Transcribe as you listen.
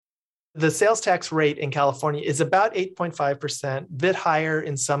The sales tax rate in California is about 8.5%, a bit higher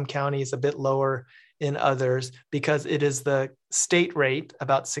in some counties, a bit lower in others, because it is the state rate,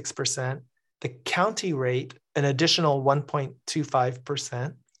 about 6%, the county rate, an additional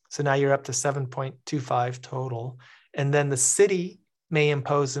 1.25%. So now you're up to 7.25 total. And then the city may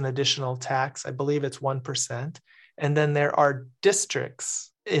impose an additional tax. I believe it's 1%. And then there are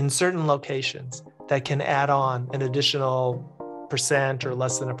districts in certain locations that can add on an additional percent or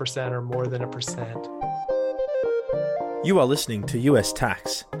less than a percent or more than a percent. You are listening to US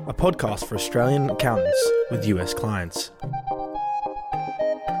Tax, a podcast for Australian accountants with US clients.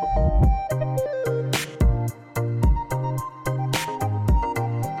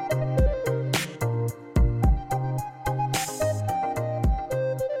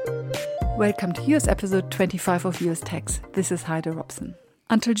 Welcome to US episode 25 of US Tax. This is Heide Robson.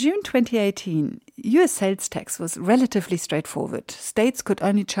 Until June 2018, US sales tax was relatively straightforward. States could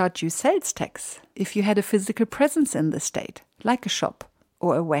only charge you sales tax if you had a physical presence in the state, like a shop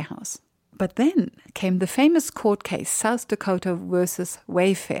or a warehouse. But then came the famous court case, South Dakota versus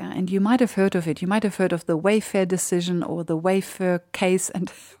Wayfair, and you might have heard of it. You might have heard of the Wayfair decision or the Wayfair case,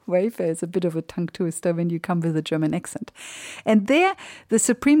 and Wayfair is a bit of a tongue twister when you come with a German accent. And there, the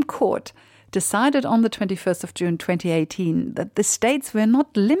Supreme Court decided on the 21st of June 2018 that the states were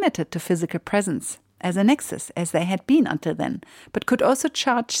not limited to physical presence as a nexus, as they had been until then, but could also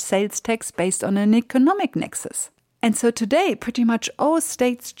charge sales tax based on an economic nexus. And so today, pretty much all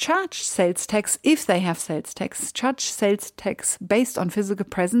states charge sales tax, if they have sales tax, charge sales tax based on physical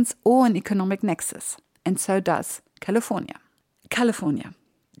presence or an economic nexus. And so does California. California.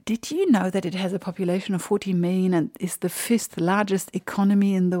 Did you know that it has a population of 40 million and is the fifth largest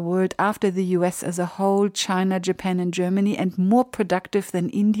economy in the world after the US as a whole, China, Japan and Germany, and more productive than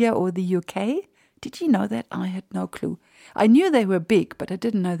India or the UK? Did you know that? I had no clue. I knew they were big, but I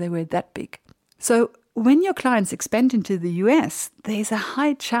didn't know they were that big. So when your clients expand into the US, there is a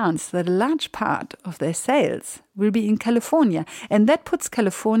high chance that a large part of their sales will be in California, and that puts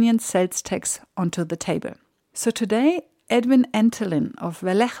Californian sales tax onto the table. So today, Edwin Antolin of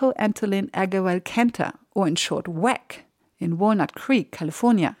Vallejo Antolin Agarwal Cantor, or in short WAC, in Walnut Creek,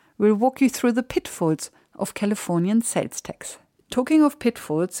 California, will walk you through the pitfalls of Californian sales tax. Talking of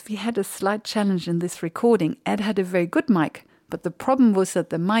pitfalls, we had a slight challenge in this recording. Ed had a very good mic, but the problem was that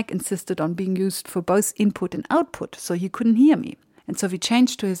the mic insisted on being used for both input and output, so he couldn't hear me. And so we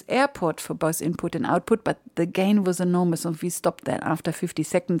changed to his AirPod for both input and output, but the gain was enormous, and we stopped that after 50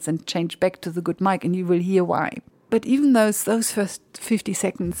 seconds and changed back to the good mic, and you will hear why. But even those first 50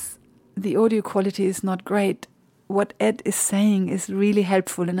 seconds, the audio quality is not great. What Ed is saying is really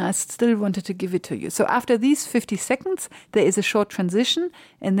helpful, and I still wanted to give it to you. So after these 50 seconds, there is a short transition,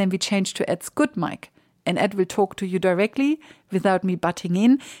 and then we change to Ed's good mic. And Ed will talk to you directly without me butting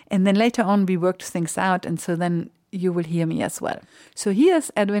in. And then later on, we worked things out, and so then you will hear me as well. So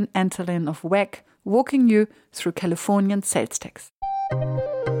here's Edwin Antolin of WAC walking you through Californian sales tax.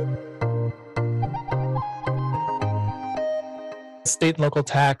 State and local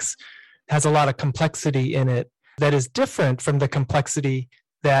tax has a lot of complexity in it that is different from the complexity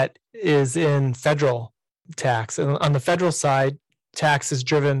that is in federal tax. And on the federal side, tax is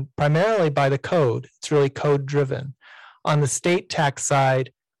driven primarily by the code. It's really code driven. On the state tax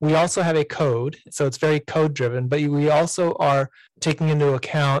side, we also have a code, so it's very code driven, but we also are taking into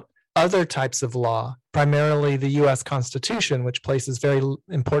account other types of law, primarily the US Constitution, which places very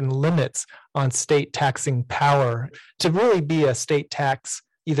important limits on state taxing power. To really be a state tax,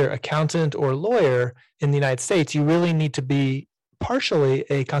 either accountant or lawyer in the United States, you really need to be partially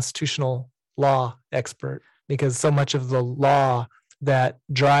a constitutional law expert, because so much of the law that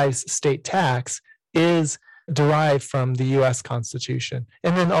drives state tax is derived from the US Constitution,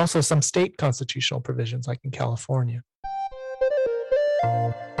 and then also some state constitutional provisions like in California.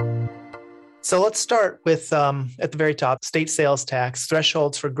 So let's start with, at the very top, state sales tax,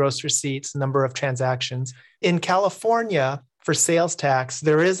 thresholds for gross receipts, number of transactions. In California, for sales tax,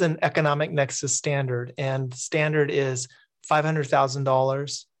 there is an economic nexus standard, and standard is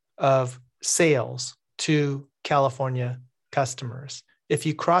 $500,000 of sales to California customers. If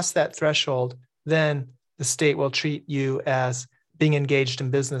you cross that threshold, then the state will treat you as being engaged in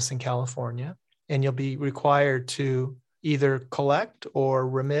business in California, and you'll be required to either collect or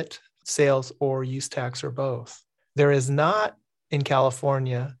remit sales or use tax or both. There is not in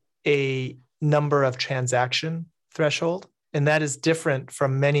California a number of transaction threshold, and that is different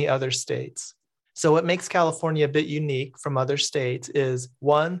from many other states. So what makes California a bit unique from other states is,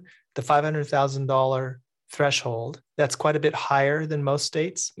 one, the $500,000 threshold. That's quite a bit higher than most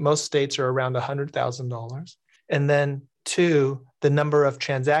states. Most states are around $100,000. And then Two, the number of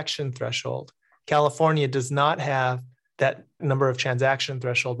transaction threshold. California does not have that number of transaction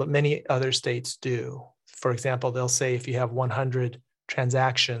threshold, but many other states do. For example, they'll say if you have 100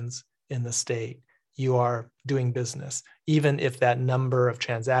 transactions in the state, you are doing business, even if that number of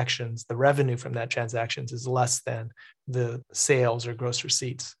transactions, the revenue from that transactions is less than the sales or gross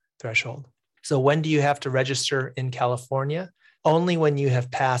receipts threshold. So when do you have to register in California? Only when you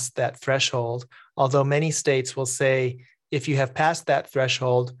have passed that threshold, although many states will say, if you have passed that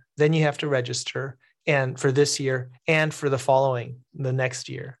threshold, then you have to register, and for this year and for the next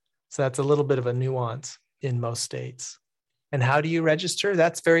year. So that's a little bit of a nuance in most states. And how do you register?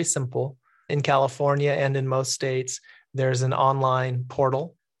 That's very simple. In California and in most states, there's an online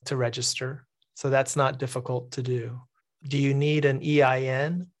portal to register. So that's not difficult to do. Do you need an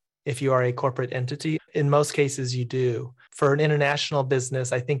EIN if you are a corporate entity? In most cases, you do. For an international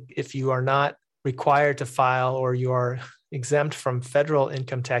business, I think if you are not required to file or you are exempt from federal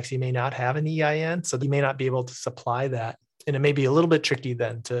income tax, you may not have an EIN. So you may not be able to supply that. And it may be a little bit tricky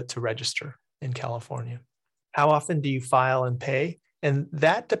then to register in California. How often do you file and pay? And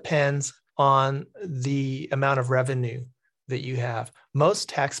that depends on the amount of revenue that you have. Most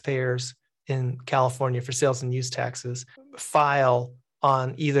taxpayers in California for sales and use taxes file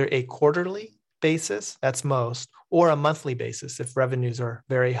on either a quarterly basis, that's most, or a monthly basis if revenues are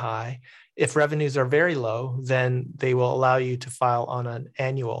very high. If revenues are very low, then they will allow you to file on an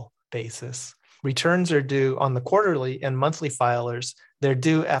annual basis. Returns are due on the quarterly, and monthly filers, they're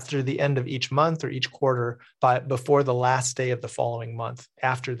due after the end of each month or each quarter, before the last day of the following month,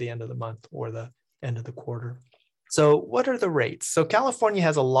 after the end of the month or the end of the quarter. So what are the rates? So California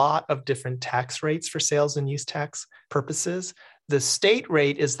has a lot of different tax rates for sales and use tax purposes. The state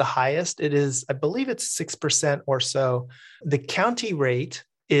rate is the highest. It is, I believe it's 6% or so. The county rate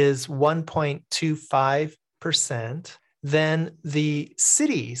is 1.25%. Then the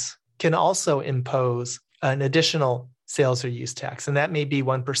cities can also impose an additional sales or use tax, and that may be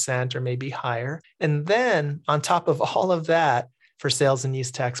 1% or maybe higher. And then on top of all of that, for sales and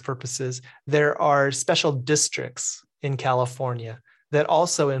use tax purposes, there are special districts in California that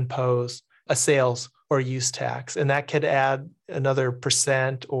also impose a sales or use tax, and that could add another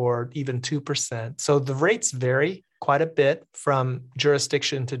percent or even 2%. So the rates vary quite a bit from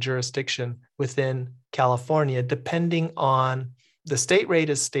jurisdiction to jurisdiction within California, depending on the state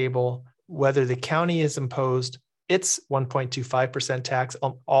rate is stable, whether the county is imposed its 1.25% tax,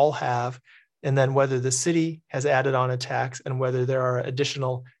 all have, and then whether the city has added on a tax and whether there are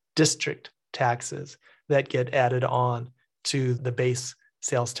additional district taxes that get added on to the base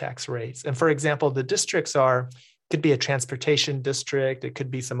sales tax rates. And for example, the districts could be a transportation district, it could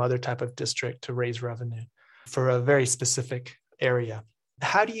be some other type of district to raise revenue for a very specific area.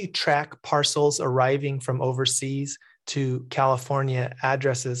 How do you track parcels arriving from overseas to California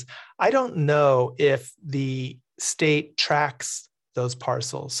addresses? I don't know if the state tracks those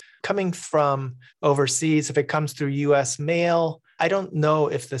parcels. Coming from overseas, if it comes through US mail, I don't know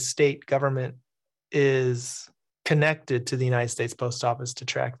if the state government is connected to the United States Post Office to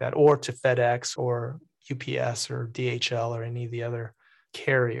track that, or to FedEx or UPS or DHL or any of the other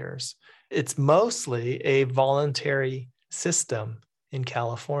carriers. It's mostly a voluntary system in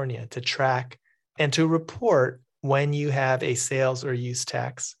California to track and to report when you have a sales or use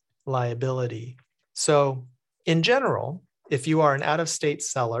tax liability. So in general, if you are an out-of-state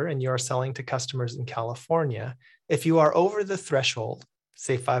seller and you are selling to customers in California, if you are over the threshold,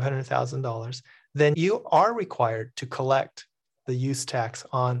 say $500,000, then you are required to collect the use tax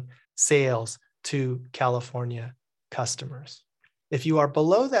on sales to California customers. If you are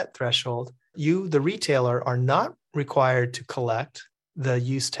below that threshold, you, the retailer, are not required to collect the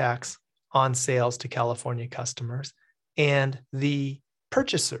use tax on sales to California customers, and the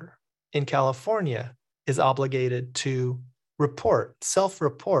purchaser in California is obligated to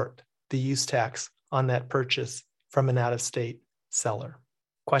self-report the use tax on that purchase from an out-of-state seller.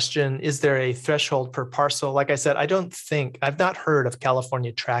 Question, is there a threshold per parcel? Like I said, I've not heard of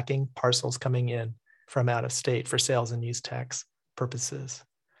California tracking parcels coming in from out of state for sales and use tax purposes.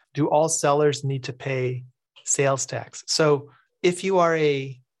 Do all sellers need to pay sales tax? So if you are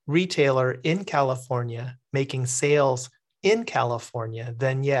a retailer in California making sales in California,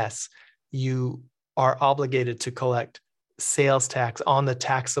 then yes, you are obligated to collect sales tax on the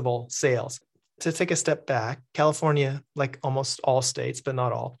taxable sales. To take a step back, California, like almost all states, but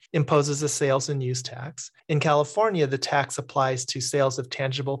not all, imposes a sales and use tax. In California, the tax applies to sales of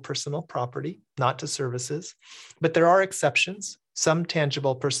tangible personal property, not to services, but there are exceptions. Some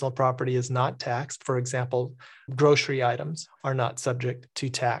tangible personal property is not taxed. For example, grocery items are not subject to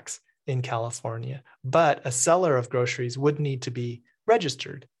tax in California, but a seller of groceries would need to be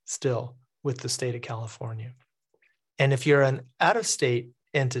registered still with the state of California. And if you're an out-of-state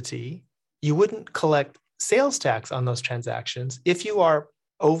entity, you wouldn't collect sales tax on those transactions. If you are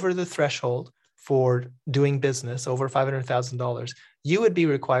over the threshold for doing business, over $500,000, you would be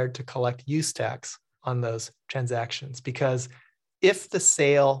required to collect use tax on those transactions. Because if the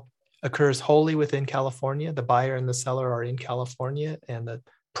sale occurs wholly within California, the buyer and the seller are in California, and the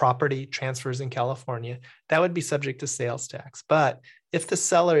property transfers in California, that would be subject to sales tax. But if the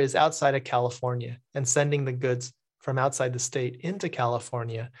seller is outside of California and sending the goods from outside the state into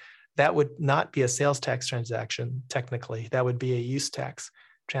California, that would not be a sales tax transaction, technically. That would be a use tax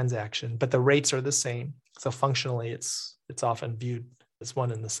transaction, but the rates are the same. So functionally, it's often viewed as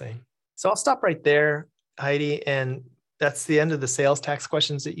one and the same. So I'll stop right there, Heidi, and that's the end of the sales tax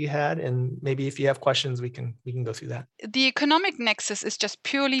questions that you had. And maybe if you have questions, we can go through that. The economic nexus is just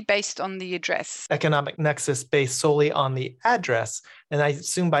purely based on the address. Economic nexus based solely on the address. And I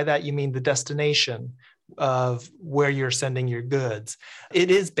assume by that you mean the destination of where you're sending your goods. It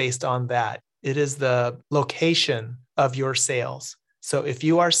is based on that. It is the location of your sales. So if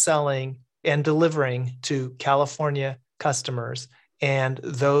you are selling and delivering to California customers, and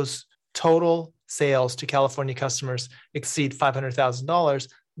those total sales to California customers exceed $500,000,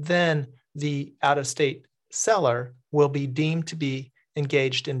 then the out-of-state seller will be deemed to be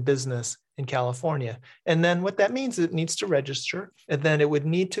engaged in business in California. And then what that means, it needs to register, and then it would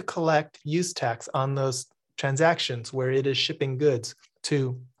need to collect use tax on those transactions where it is shipping goods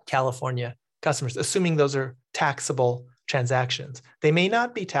to California customers, assuming those are taxable transactions. They may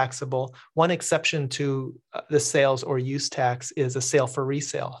not be taxable. One exception to the sales or use tax is a sale for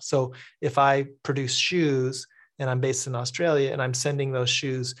resale. So if I produce shoes and I'm based in Australia and I'm sending those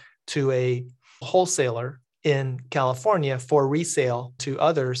shoes to a wholesaler in California for resale to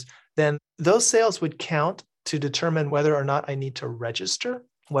others, then those sales would count to determine whether or not I need to register,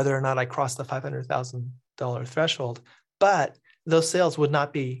 whether or not I cross the $500,000 threshold. But those sales would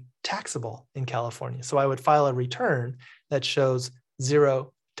not be taxable in California. So I would file a return that shows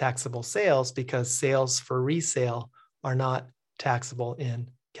 0 taxable sales, because sales for resale are not taxable in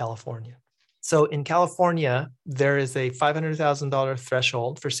California. So in California, there is a $500,000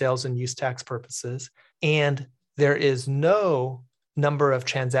 threshold for sales and use tax purposes, and there is no number of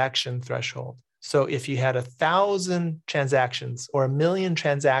transaction threshold. So if you had 1,000 transactions or 1,000,000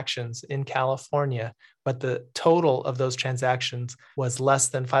 transactions in California, but the total of those transactions was less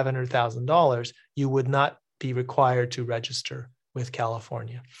than $500,000, you would not be required to register with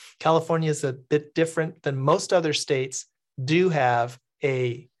California. California is a bit different than most other states, do have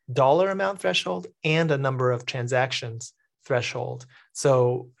a dollar amount threshold and a number of transactions threshold.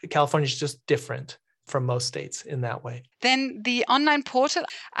 So California is just different from most states in that way. Then the online portal,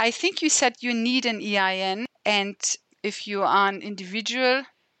 I think you said you need an EIN. And if you are an individual,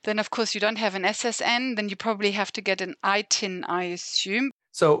 then of course you don't have an SSN, then you probably have to get an ITIN, I assume.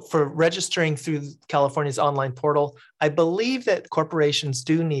 So for registering through California's online portal, I believe that corporations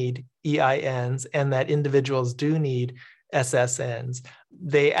do need EINs and that individuals do need SSNs.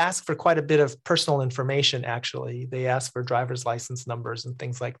 They ask for quite a bit of personal information, actually. They ask for driver's license numbers and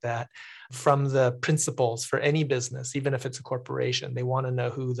things like that from the principals for any business, even if it's a corporation. They want to know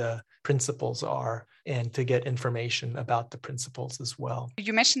who the principals are and to get information about the principals as well.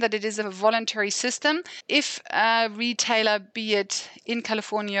 You mentioned that it is a voluntary system. If a retailer, be it in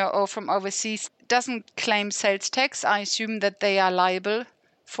California or from overseas, doesn't claim sales tax, I assume that they are liable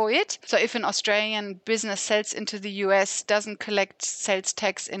for it. So if an Australian business sells into the US, doesn't collect sales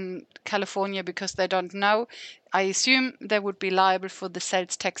tax in California because they don't know, I assume they would be liable for the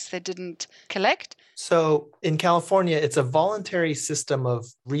sales tax they didn't collect. So in California, it's a voluntary system of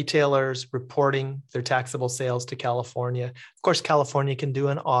retailers reporting their taxable sales to California. Of course, California can do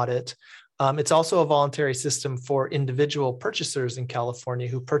an audit. It's also a voluntary system for individual purchasers in California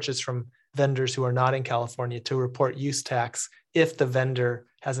who purchase from vendors who are not in California to report use tax if the vendor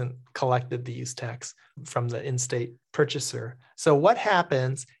hasn't collected the use tax from the in-state purchaser. So what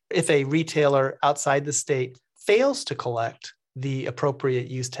happens if a retailer outside the state fails to collect the appropriate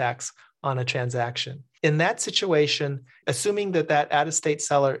use tax on a transaction? In that situation, assuming that that out-of-state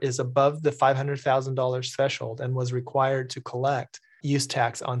seller is above the $500,000 threshold and was required to collect use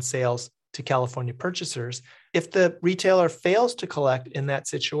tax on sales to California purchasers, if the retailer fails to collect in that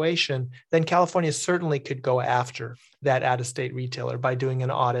situation, then California certainly could go after that out-of-state retailer by doing an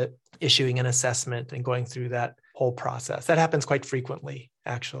audit, issuing an assessment, and going through that whole process. That happens quite frequently,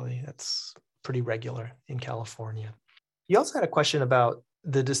 actually. That's pretty regular in California. You also had a question about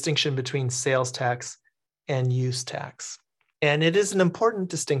the distinction between sales tax and use tax. And it is an important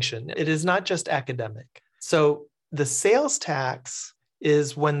distinction. It is not just academic. So the sales tax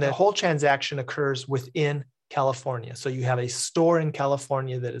is when the whole transaction occurs within California. So you have a store in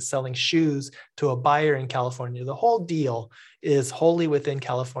California that is selling shoes to a buyer in California. The whole deal is wholly within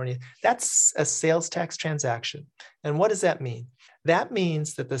California. That's a sales tax transaction. And what does that mean? That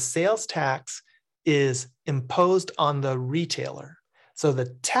means that the sales tax is imposed on the retailer. So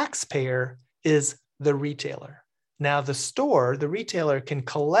the taxpayer is the retailer. Now the store, the retailer, can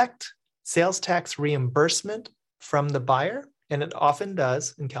collect sales tax reimbursement from the buyer, and it often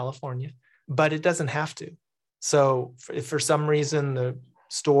does in California, but it doesn't have to. So if for some reason the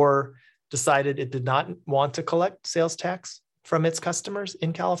store decided it did not want to collect sales tax from its customers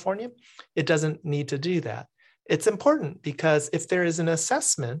in California, it doesn't need to do that. It's important because if there is an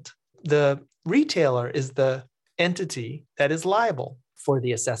assessment, the retailer is the entity that is liable for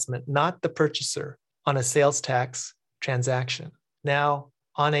the assessment, not the purchaser on a sales tax transaction. Now,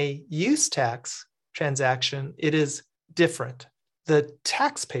 on a use tax transaction, it is different. The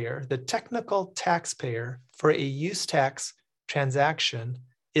taxpayer, the technical taxpayer for a use tax transaction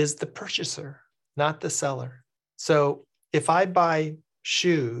is the purchaser, not the seller. So if I buy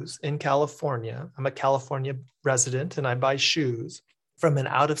shoes in California, I'm a California resident and I buy shoes from an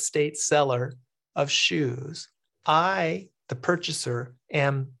out-of-state seller of shoes, I, the purchaser,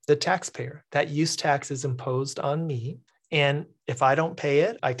 am the taxpayer. That use tax is imposed on me. And if I don't pay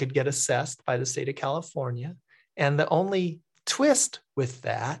it, I could get assessed by the state of California. And the only twist with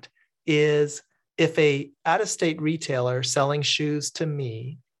that is if a out-of-state retailer selling shoes to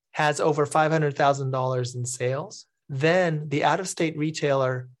me has over $500,000 in sales, then the out-of-state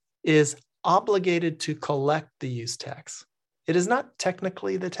retailer is obligated to collect the use tax. It is not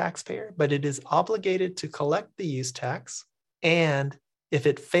technically the taxpayer, but it is obligated to collect the use tax. And if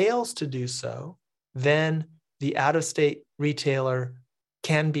it fails to do so, then the out-of-state retailer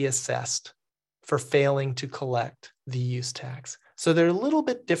can be assessed for failing to collect the use tax. So they're a little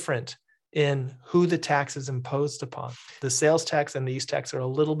bit different in who the tax is imposed upon. The sales tax and the use tax are a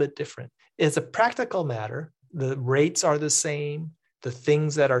little bit different. It's a practical matter. The rates are the same. The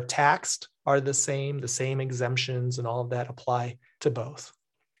things that are taxed are the same exemptions and all of that apply to both.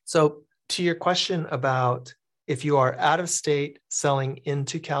 So to your question about if you are out of state selling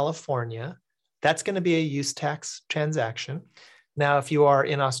into California, that's going to be a use tax transaction. Now, if you are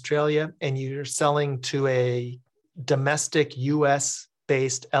in Australia and you're selling to a domestic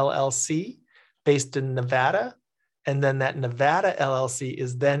US-based LLC based in Nevada, and then that Nevada LLC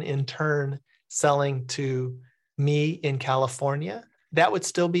is then in turn selling to me in California, that would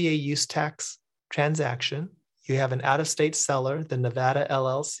still be a use tax transaction. You have an out-of-state seller, the Nevada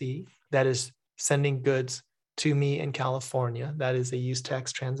LLC, that is sending goods to me in California. That is a use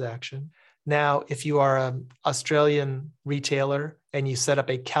tax transaction. Now, if you are an Australian retailer and you set up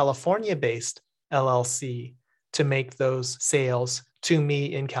a California-based LLC to make those sales to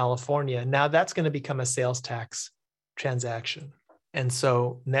me in California, now that's going to become a sales tax transaction. And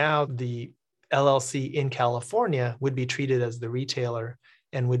so now the LLC in California would be treated as the retailer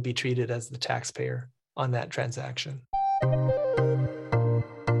and would be treated as the taxpayer on that transaction.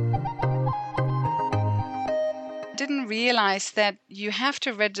 Didn't realize that you have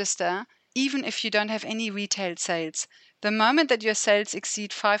to register even if you don't have any retail sales. The moment that your sales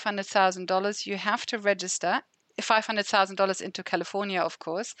exceed $500,000, you have to register. $500,000 into California, of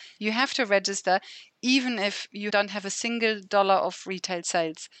course, you have to register even if you don't have a single dollar of retail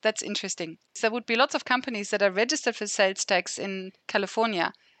sales. That's interesting. There would be lots of companies that are registered for sales tax in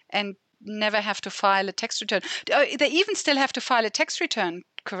California and never have to file a tax return. They even still have to file a tax return,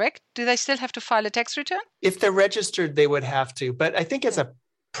 correct? Do they still have to file a tax return? If they're registered, they would have to. But I think as a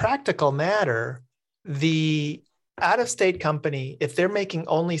practical matter, the out-of-state company, if they're making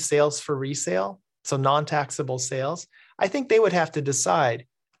only sales for resale, so non-taxable sales, I think they would have to decide,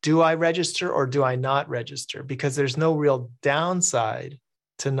 do I register or do I not register? Because there's no real downside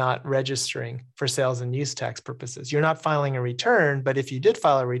to not registering for sales and use tax purposes. You're not filing a return, but if you did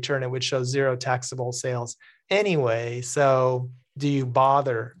file a return, it would show zero taxable sales anyway. So do you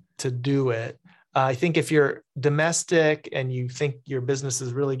bother to do it? I think if you're domestic and you think your business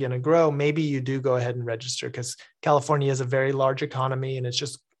is really going to grow, maybe you do go ahead and register because California is a very large economy and it's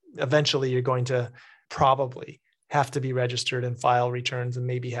just eventually you're going to probably have to be registered and file returns and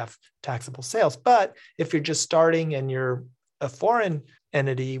maybe have taxable sales. But if you're just starting and you're a foreign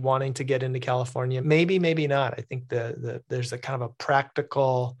entity wanting to get into California, maybe not. I think there's a kind of a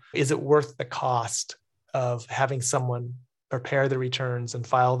practical, is it worth the cost of having someone prepare the returns and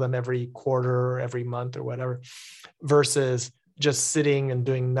file them every quarter or every month or whatever, versus just sitting and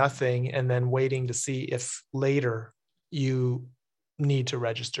doing nothing and then waiting to see if later you need to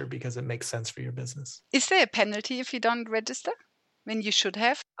register because it makes sense for your business. Is there a penalty if you don't register when you should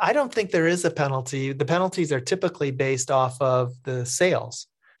have? I don't think there is a penalty. The penalties are typically based off of the sales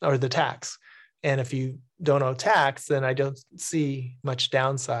or the tax. And if you don't owe tax, then I don't see much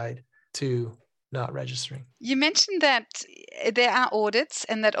downside to not registering. You mentioned that there are audits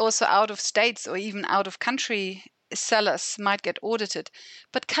and that also out of states or even out of country sellers might get audited.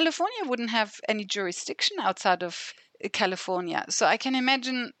 But California wouldn't have any jurisdiction outside of California. So I can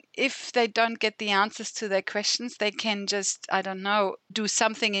imagine if they don't get the answers to their questions, they can just, I don't know, do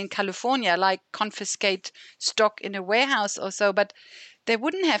something in California, like confiscate stock in a warehouse or so. But they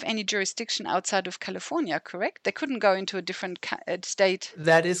wouldn't have any jurisdiction outside of California, correct? They couldn't go into a different state.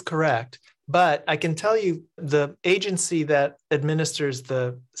 That is correct. But I can tell you the agency that administers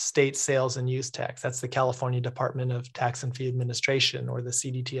the state sales and use tax, that's the California Department of Tax and Fee Administration, or the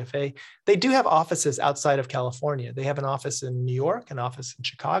CDTFA, they do have offices outside of California. They have an office in New York, an office in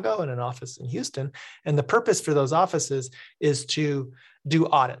Chicago, and an office in Houston. And the purpose for those offices is to do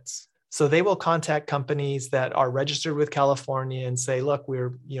audits. So they will contact companies that are registered with California and say, look,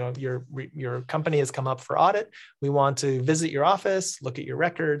 your company has come up for audit. We want to visit your office, look at your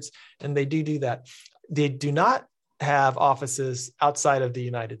records. And they do that. They do not have offices outside of the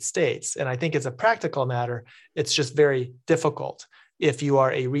United States. And I think as a practical matter, it's just very difficult. If you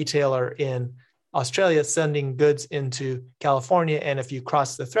are a retailer in Australia sending goods into California, and if you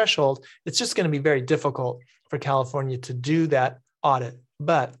cross the threshold, it's just going to be very difficult for California to do that audit.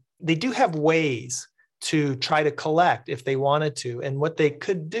 But they do have ways to try to collect if they wanted to. And what they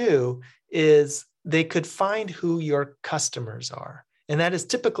could do is they could find who your customers are. And that is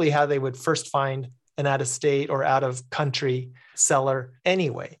typically how they would first find an out-of-state or out-of-country seller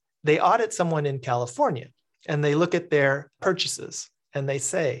anyway. They audit someone in California and they look at their purchases and they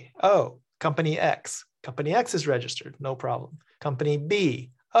say, oh, Company X is registered, no problem. Company B,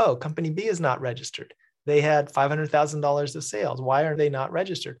 oh, Company B is not registered. They had $500,000 of sales. Why are they not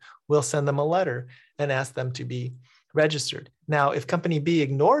registered? We'll send them a letter and ask them to be registered. Now, if Company B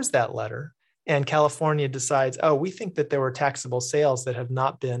ignores that letter and California decides, oh, we think that there were taxable sales that have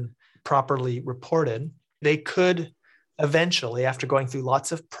not been properly reported, they could eventually, after going through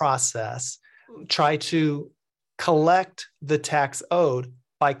lots of process, try to collect the tax owed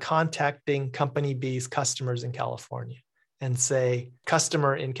by contacting Company B's customers in California and say,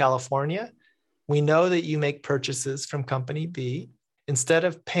 customer in California, we know that you make purchases from Company B. Instead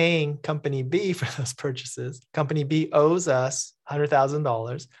of paying Company B for those purchases, Company B owes us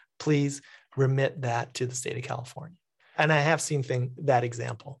 $100,000. Please remit that to the state of California. And I have seen that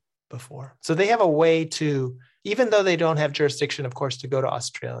example before. So they have a way to, even though they don't have jurisdiction, of course, to go to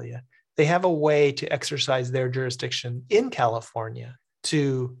Australia, they have a way to exercise their jurisdiction in California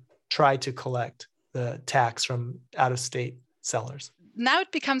to try to collect the tax from out-of-state sellers. Now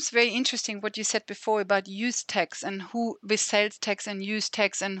it becomes very interesting what you said before about use tax and who with sales tax and use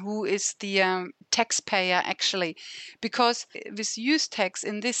tax and who is the taxpayer actually. Because with use tax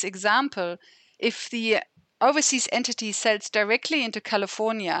in this example, if the overseas entity sells directly into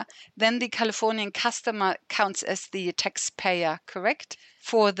California, then the Californian customer counts as the taxpayer, correct?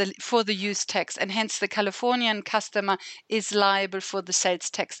 For the use tax, and hence the Californian customer is liable for the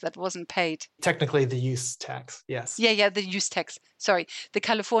sales tax that wasn't paid. Technically the use tax, yes. Yeah, the use tax. Sorry. The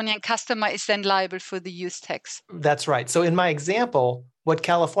Californian customer is then liable for the use tax. That's right. So in my example, what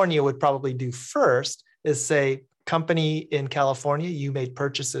California would probably do first is say, company in California, you made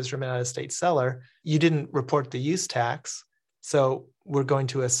purchases from an out-of-state seller. You didn't report the use tax. So we're going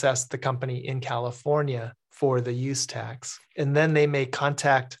to assess the company in California for the use tax. And then they may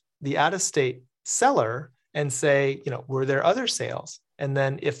contact the out-of-state seller and say, were there other sales? And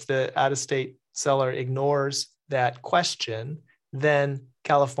then if the out-of-state seller ignores that question, then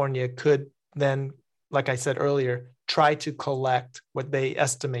California could then, like I said earlier, try to collect what they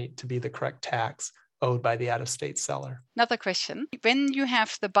estimate to be the correct tax owed by the out-of-state seller. Another question. When you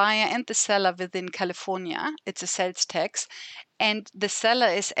have the buyer and the seller within California, it's a sales tax, and the seller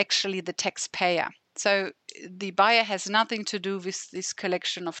is actually the taxpayer. So the buyer has nothing to do with this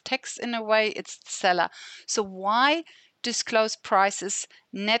collection of tax in a way, it's the seller. So why disclose prices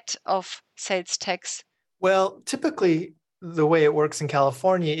net of sales tax? Well, typically the way it works in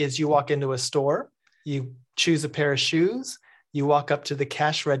California is you walk into a store, you choose a pair of shoes, you walk up to the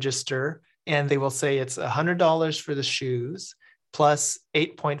cash register, and they will say it's $100 for the shoes plus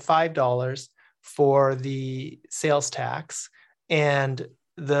 $8.5 for the sales tax. And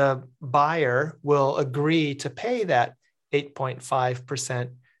the buyer will agree to pay that 8.5%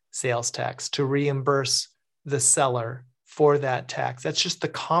 sales tax to reimburse the seller for that tax. That's just the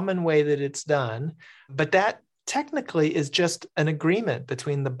common way that it's done. But that technically is just an agreement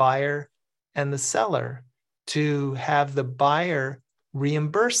between the buyer and the seller to have the buyer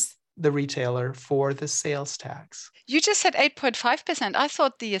reimburse the retailer for the sales tax. You just said 8.5%. I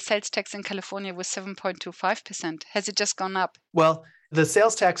thought the sales tax in California was 7.25%. Has it just gone up? Well, the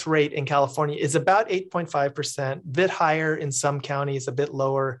sales tax rate in California is about 8.5%, a bit higher in some counties, a bit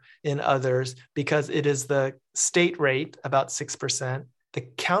lower in others, because it is the state rate, about 6%, the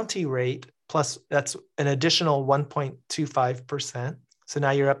county rate, plus that's an additional 1.25%. So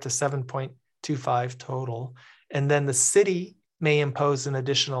now you're up to 7.25 total. And then the city may impose an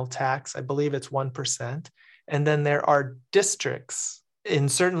additional tax. I believe it's 1%. And then there are districts in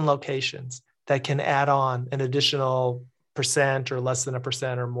certain locations that can add on an additional percent or less than a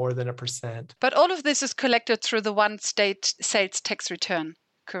percent or more than a percent. But all of this is collected through the one state sales tax return,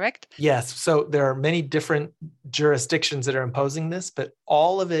 correct? Yes. So there are many different jurisdictions that are imposing this, but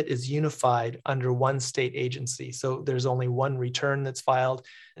all of it is unified under one state agency. So there's only one return that's filed.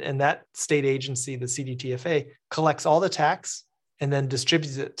 And that state agency, the CDTFA, collects all the tax and then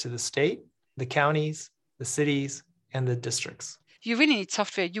distributes it to the state, the counties, the cities, and the districts. You really need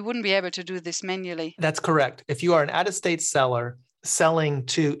software. You wouldn't be able to do this manually. That's correct. If you are an out-of-state seller selling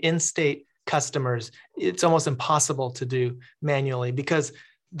to in-state customers, it's almost impossible to do manually because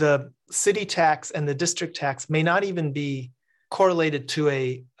the city tax and the district tax may not even be correlated to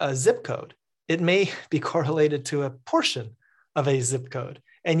a zip code. It may be correlated to a portion of a zip code.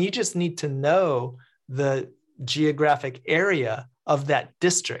 And you just need to know the geographic area of that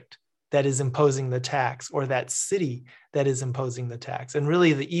district that is imposing the tax or that city that is imposing the tax. And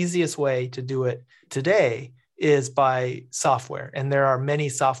really the easiest way to do it today is by software. And there are many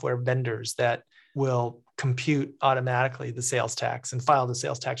software vendors that will compute automatically the sales tax and file the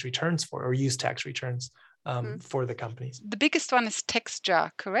sales tax returns for, or use tax returns for the companies. The biggest one is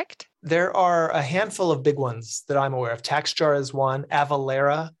TaxJar, correct? There are a handful of big ones that I'm aware of. TaxJar is one.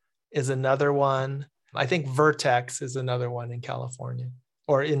 Avalara is another one. I think Vertex is another one in California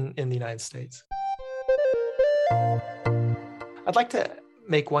or in the United States. I'd like to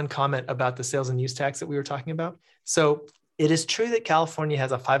make one comment about the sales and use tax that we were talking about. So it is true that California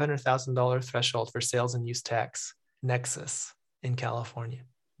has a $500,000 threshold for sales and use tax nexus in California.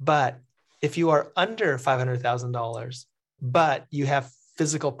 But if you are under $500,000, but you have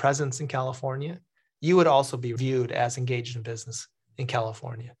physical presence in California, you would also be viewed as engaged in business in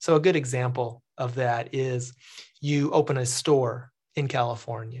California. So a good example of that is you open a store in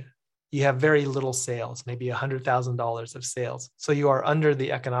California. You have very little sales, maybe $100,000 of sales. So you are under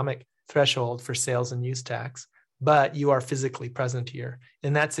the economic threshold for sales and use tax, but you are physically present here.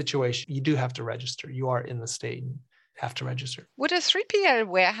 In that situation, you do have to register. You are in the state and have to register. Would a 3PL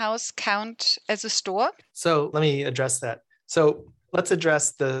warehouse count as a store? So let me address that. So let's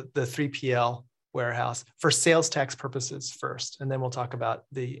address the 3PL warehouse for sales tax purposes first, and then we'll talk about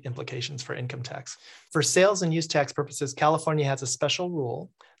the implications for income tax. For sales and use tax purposes, California has a special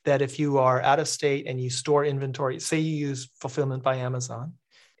rule that if you are out of state and you store inventory, say you use Fulfillment by Amazon,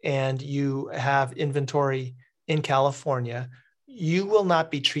 and you have inventory in California, you will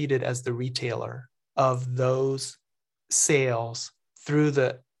not be treated as the retailer of those sales through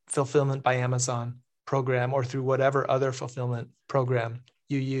the Fulfillment by Amazon program or through whatever other fulfillment program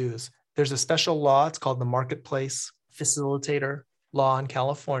you use. There's a special law, it's called the Marketplace Facilitator Law in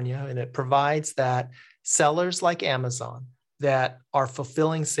California, and it provides that sellers like Amazon that are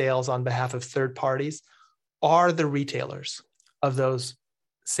fulfilling sales on behalf of third parties are the retailers of those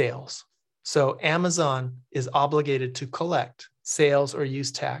sales. So Amazon is obligated to collect sales or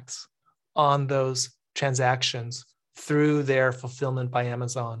use tax on those transactions through their Fulfillment by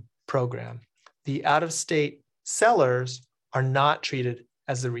Amazon program. The out-of-state sellers are not treated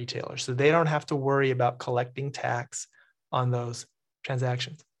as the retailer, so they don't have to worry about collecting tax on those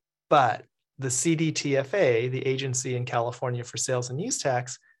transactions. But the CDTFA, the agency in California for sales and use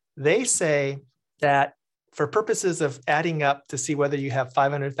tax, they say that for purposes of adding up to see whether you have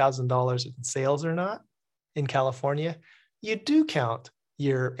 $500,000 in sales or not in California, you do count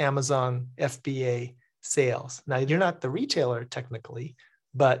your Amazon FBA sales. Now, you're not the retailer technically,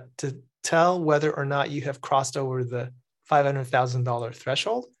 but to tell whether or not you have crossed over the $500,000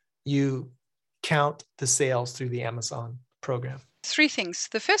 threshold, you count the sales through the Amazon program. Three things.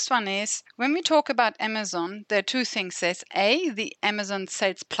 The first one is when we talk about Amazon, there are two things. There's the Amazon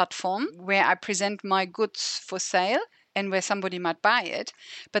sales platform where I present my goods for sale and where somebody might buy it.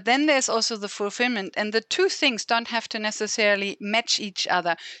 But then there's also the fulfillment. And the two things don't have to necessarily match each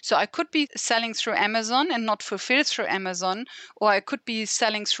other. So I could be selling through Amazon and not fulfill through Amazon, or I could be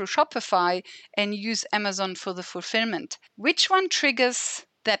selling through Shopify and use Amazon for the fulfillment. Which one triggers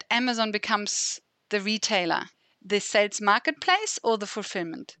that Amazon becomes the retailer? the sales marketplace or the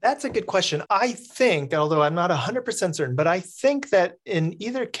fulfillment? That's a good question. I think, although I'm not 100% certain, but I think that in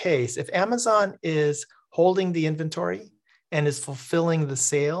either case, if Amazon is holding the inventory and is fulfilling the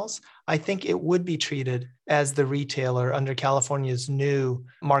sales, I think it would be treated as the retailer under California's new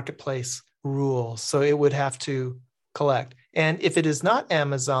marketplace rules. So it would have to collect. And if it is not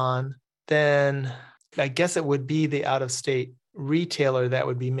Amazon, then I guess it would be the out-of-state retailer that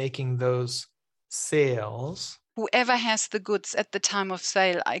would be making those sales. Whoever has the goods at the time of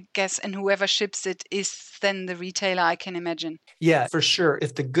sale, I guess, and whoever ships it is then the retailer, I can imagine. Yeah, for sure.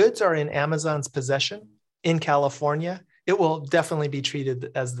 If the goods are in Amazon's possession in California, it will definitely be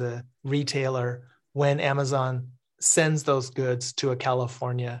treated as the retailer when Amazon sends those goods to a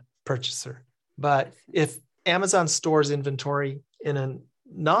California purchaser. But if Amazon stores inventory in a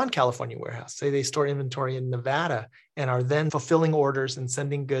non-California warehouse, say they store inventory in Nevada and are then fulfilling orders and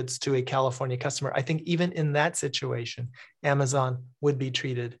sending goods to a California customer, I think even in that situation, Amazon would be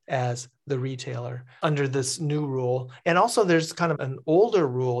treated as the retailer under this new rule. And also there's kind of an older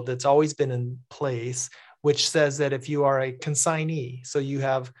rule that's always been in place, which says that if you are a consignee, so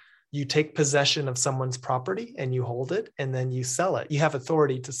you take possession of someone's property and you hold it and then you sell it, you have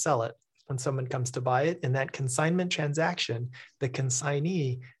authority to sell it when someone comes to buy it. In that consignment transaction, the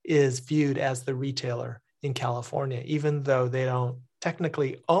consignee is viewed as the retailer in California, even though they don't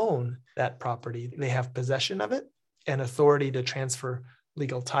technically own that property. They have possession of it and authority to transfer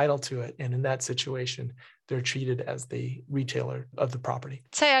legal title to it. And in that situation, they're treated as the retailer of the property.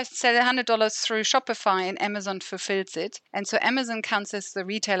 Say I sell $100 through Shopify and Amazon fulfills it. And so Amazon counts as the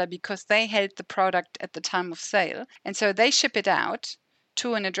retailer because they held the product at the time of sale. And so they ship it out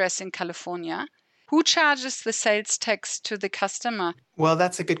to an address in California. Who charges the sales tax to the customer? Well,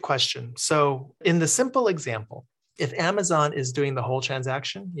 that's a good question. So in the simple example, if Amazon is doing the whole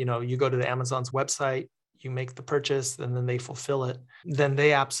transaction, you go to the Amazon's website, you make the purchase, and then they fulfill it, then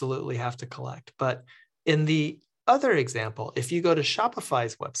they absolutely have to collect. But in the other example, if you go to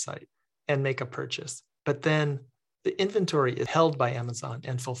Shopify's website and make a purchase, but then the inventory is held by Amazon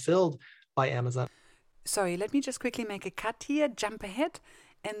and fulfilled by Amazon. Sorry, let me just quickly make a cut here, jump ahead,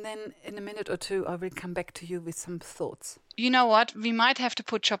 and then in a minute or two, I will come back to you with some thoughts. You know what? We might have to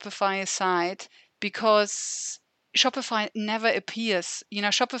put Shopify aside because Shopify never appears.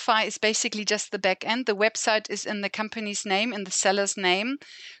 Shopify is basically just the back end. The website is in the company's name, in the seller's name.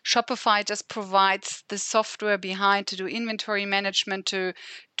 Shopify just provides the software behind to do inventory management, to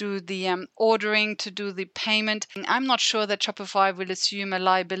do the ordering, to do the payment. I'm not sure that Shopify will assume a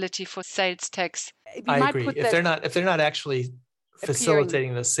liability for sales tax. I agree. If they're not actually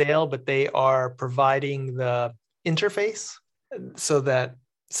facilitating the sale, but they are providing the interface so that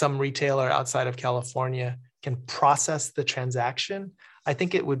some retailer outside of California can process the transaction, I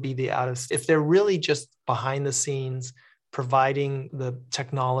think it would be if they're really just behind the scenes providing the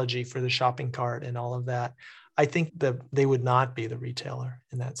technology for the shopping cart and all of that, I think they would not be the retailer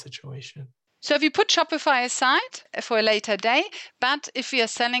in that situation. So if you put Shopify aside for a later day, but if we are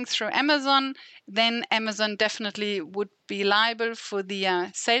selling through Amazon, then Amazon definitely would be liable for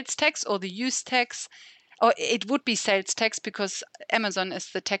the sales tax or the use tax. Or it would be sales tax because Amazon is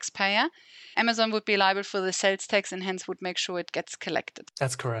the taxpayer. Amazon would be liable for the sales tax and hence would make sure it gets collected.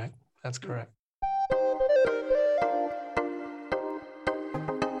 That's correct.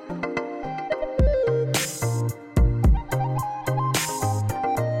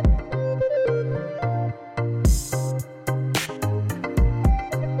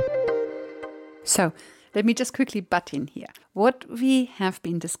 So let me just quickly butt in here. What we have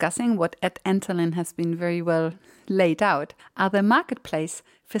been discussing, what at Antolin has been very well laid out, are the marketplace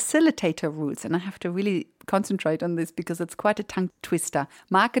facilitator rules. And I have to really concentrate on this because it's quite a tongue twister.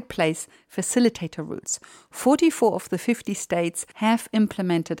 Marketplace facilitator rules. 44 of the 50 states have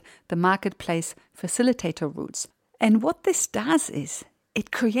implemented the marketplace facilitator rules. And what this does is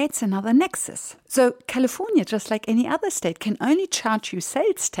it creates another nexus. So California, just like any other state, can only charge you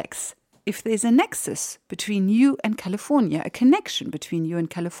sales tax if there's a nexus between you and California, a connection between you and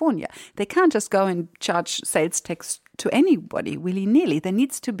California. They can't just go and charge sales tax to anybody willy-nilly. There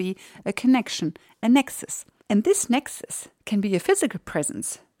needs to be a connection, a nexus. And this nexus can be a physical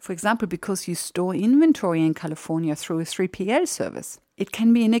presence, for example, because you store inventory in California through a 3PL service. It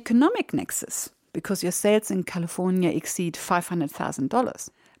can be an economic nexus, because your sales in California exceed $500,000.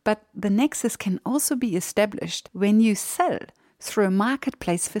 But the nexus can also be established when you sell through a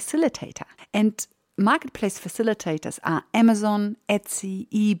marketplace facilitator. And marketplace facilitators are Amazon, Etsy,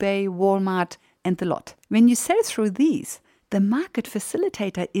 eBay, Walmart, and the lot. When you sell through these, the market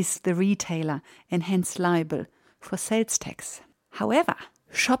facilitator is the retailer and hence liable for sales tax. However,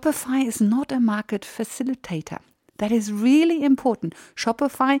 Shopify is not a market facilitator. That is really important.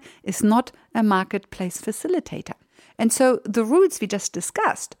 Shopify is not a marketplace facilitator. And so the rules we just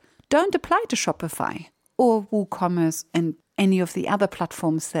discussed don't apply to Shopify or WooCommerce and any of the other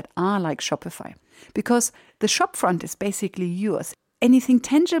platforms that are like Shopify, because the shopfront is basically yours. Anything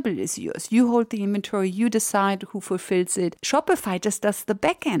tangible is yours. You hold the inventory, you decide who fulfills it. Shopify just does the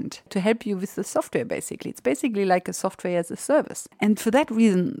back end to help you with the software, basically. It's basically like a software as a service. And for that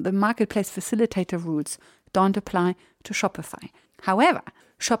reason, the marketplace facilitator rules don't apply to Shopify. However,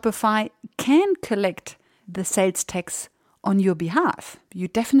 Shopify can collect the sales tax on your behalf. You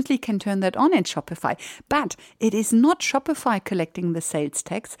definitely can turn that on in Shopify. But it is not Shopify collecting the sales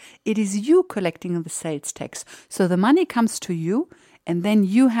tax. It is you collecting the sales tax. So the money comes to you, and then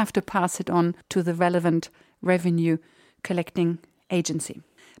you have to pass it on to the relevant revenue collecting agency.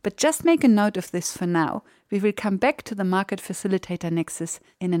 But just make a note of this for now. We will come back to the Market Facilitator Nexus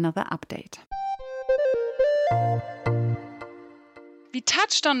in another update. We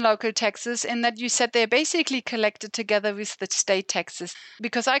touched on local taxes in that you said they're basically collected together with the state taxes,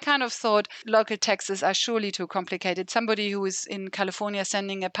 because I kind of thought local taxes are surely too complicated. Somebody who is in California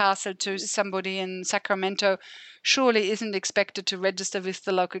sending a parcel to somebody in Sacramento surely isn't expected to register with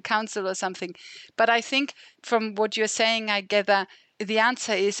the local council or something. But I think from what you're saying, I gather the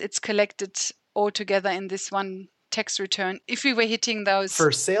answer is it's collected all together in this one tax return. If we were hitting those...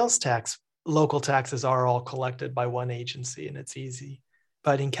 For sales tax, local taxes are all collected by one agency and it's easy.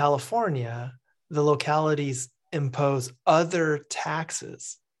 But in California, the localities impose other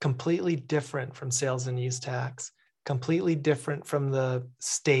taxes completely different from sales and use tax, completely different from the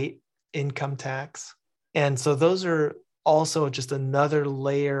state income tax. And so those are also just another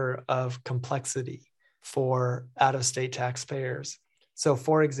layer of complexity for out-of-state taxpayers. So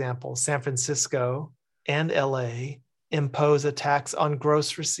for example, San Francisco and LA impose a tax on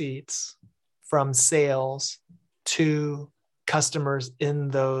gross receipts from sales to customers in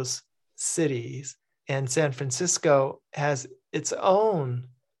those cities. And San Francisco has its own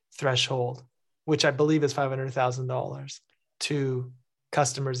threshold, which I believe is $500,000 to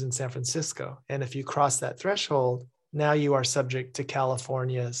customers in San Francisco. And if you cross that threshold, now you are subject to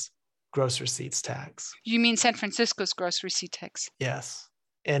California's gross receipts tax. You mean San Francisco's gross receipt tax? Yes.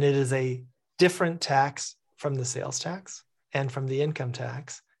 And it is a different tax from the sales tax and from the income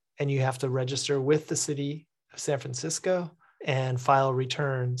tax. And you have to register with the city of San Francisco and file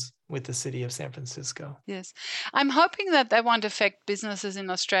returns with the city of San Francisco. Yes. I'm hoping that won't affect businesses in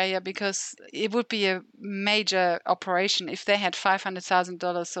Australia, because it would be a major operation if they had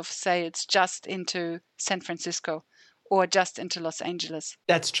 $500,000 of sales just into San Francisco or just into Los Angeles.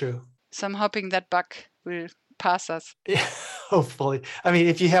 That's true. So I'm hoping that bug will pass us. Yeah, hopefully. I mean,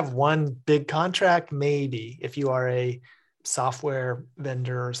 if you have one big contract, maybe. If you are a software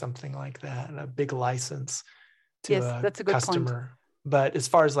vendor or something like that, and a big license to that's a good customer. point. But as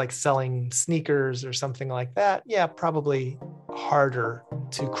far as like selling sneakers or something like that, yeah, probably harder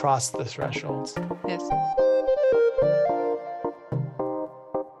to cross the thresholds. Yes.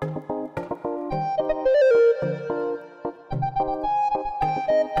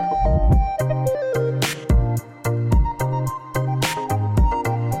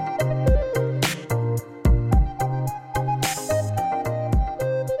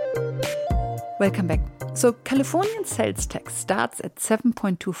 Welcome back. So Californian sales tax starts at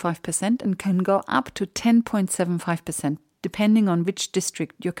 7.25% and can go up to 10.75%, depending on which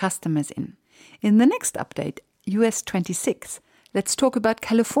district your customer is in. In the next update, US 26, let's talk about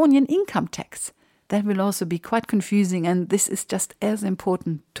Californian income tax. That will also be quite confusing, and this is just as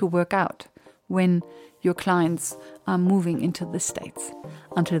important to work out when your clients are moving into the States.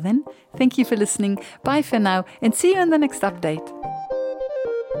 Until then, thank you for listening. Bye for now, and see you in the next update.